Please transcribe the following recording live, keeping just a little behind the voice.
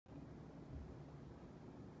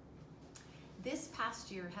This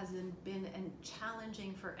past year has been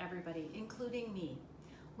challenging for everybody, including me.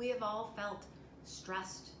 We have all felt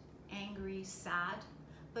stressed, angry, sad,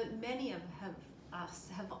 but many of us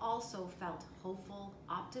have also felt hopeful,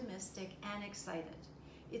 optimistic, and excited.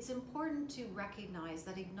 It's important to recognize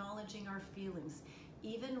that acknowledging our feelings,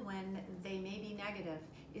 even when they may be negative,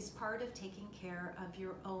 is part of taking care of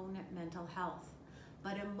your own mental health.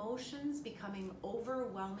 But emotions becoming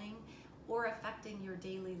overwhelming or affecting your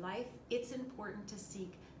daily life, it's important to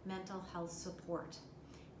seek mental health support.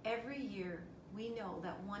 Every year, we know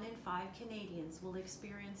that 1 in 5 Canadians will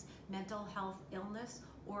experience mental health illness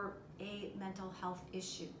or a mental health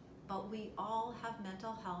issue. But we all have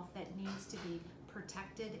mental health that needs to be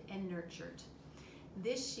protected and nurtured.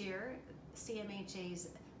 This year, CMHA's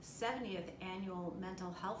 70th annual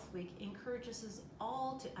Mental Health Week encourages us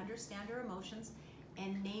all to understand our emotions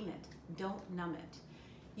and name it, don't numb it.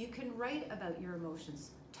 You can write about your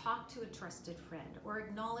emotions, talk to a trusted friend, or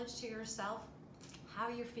acknowledge to yourself how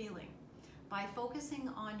you're feeling. By focusing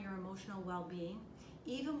on your emotional well-being,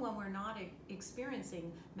 even when we're not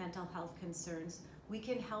experiencing mental health concerns, we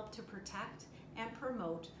can help to protect and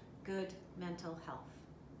promote good mental health.